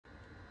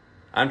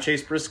I'm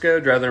Chase Briscoe,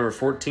 driver number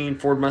 14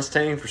 Ford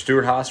Mustang for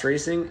Stewart Haas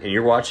Racing, and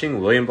you're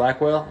watching William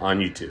Blackwell on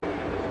YouTube.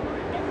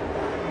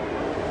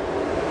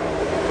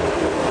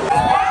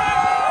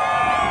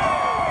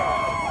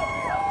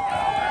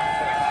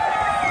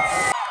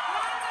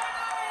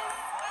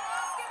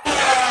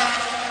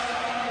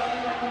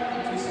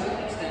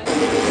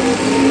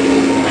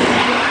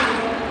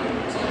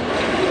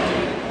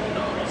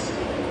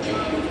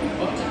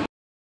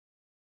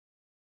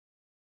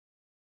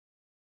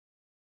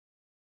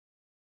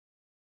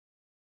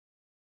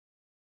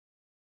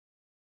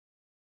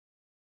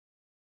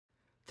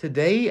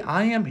 Today,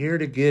 I am here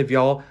to give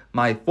y'all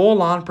my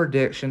full-on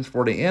predictions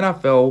for the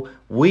NFL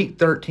Week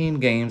 13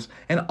 games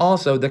and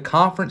also the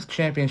conference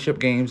championship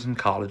games in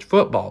college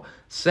football,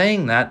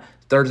 saying that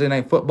Thursday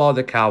Night Football,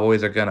 the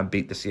Cowboys are going to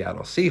beat the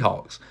Seattle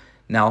Seahawks.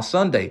 Now,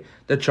 Sunday,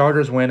 the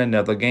Chargers win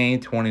another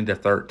game,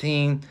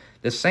 20-13.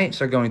 The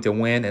Saints are going to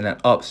win in an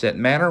upset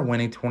manner,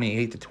 winning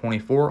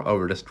 28-24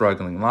 over the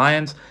struggling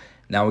Lions.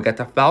 Now we got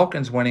the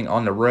Falcons winning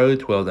on the road,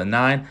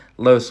 12-9,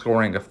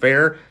 low-scoring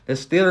affair. The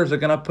Steelers are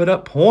going to put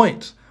up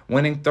points,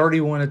 winning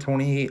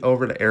 31-28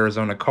 over the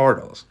Arizona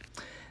Cardinals.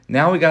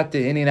 Now we got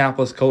the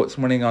Indianapolis Colts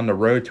winning on the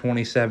road,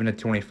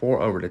 27-24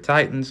 over the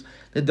Titans.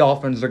 The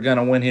Dolphins are going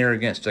to win here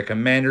against the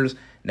Commanders.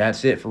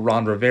 That's it for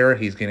Ron Rivera.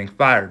 He's getting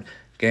fired.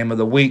 Game of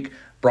the week,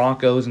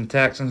 Broncos and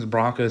Texans.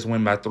 Broncos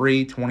win by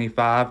 3,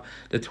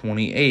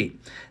 25-28.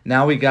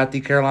 Now we got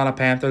the Carolina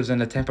Panthers and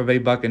the Tampa Bay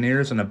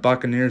Buccaneers, and the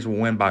Buccaneers will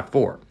win by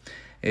 4.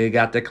 You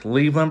got the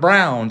Cleveland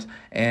Browns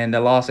and the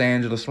Los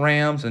Angeles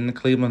Rams, and the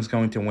Cleveland's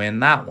going to win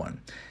that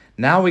one.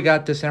 Now we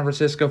got the San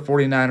Francisco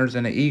 49ers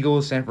and the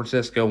Eagles. San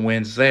Francisco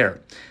wins there.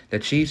 The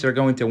Chiefs are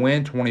going to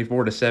win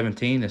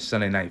 24-17 in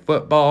Sunday Night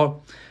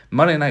Football.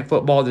 Monday Night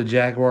Football, the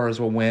Jaguars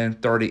will win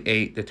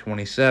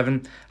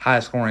 38-27.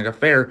 High-scoring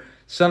affair.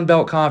 Sun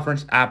Belt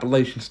Conference,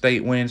 Appalachian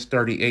State wins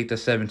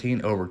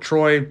 38-17 over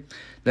Troy.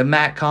 The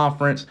MAC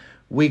Conference,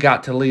 we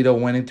got Toledo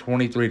winning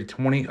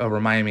 23-20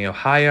 over Miami,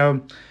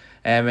 Ohio.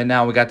 And then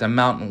now we got the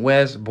Mountain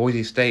West.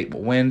 Boise State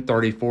will win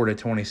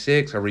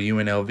 34-26 over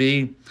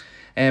UNLV.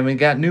 And we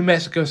got New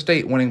Mexico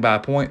State winning by a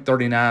point,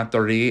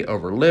 39-38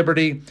 over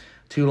Liberty.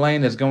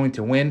 Tulane is going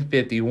to win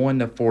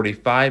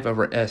 51-45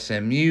 over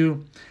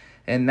SMU.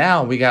 And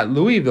now we got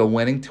Louisville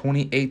winning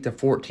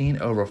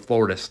 28-14 over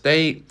Florida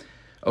State.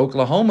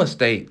 Oklahoma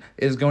State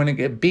is going to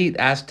get beat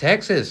as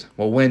Texas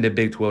will win the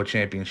Big 12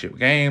 championship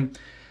game.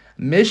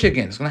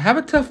 Michigan's going to have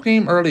a tough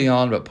game early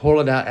on, but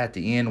pull it out at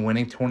the end,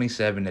 winning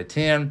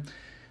 27-10.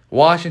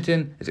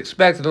 Washington is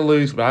expected to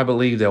lose, but I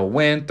believe they'll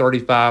win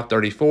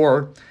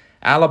 35-34.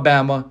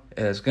 Alabama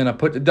is going to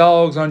put the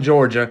dogs on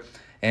Georgia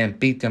and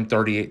beat them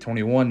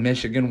 38-21.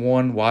 Michigan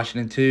 1,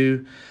 Washington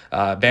 2,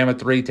 Bama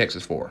 3,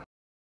 Texas 4.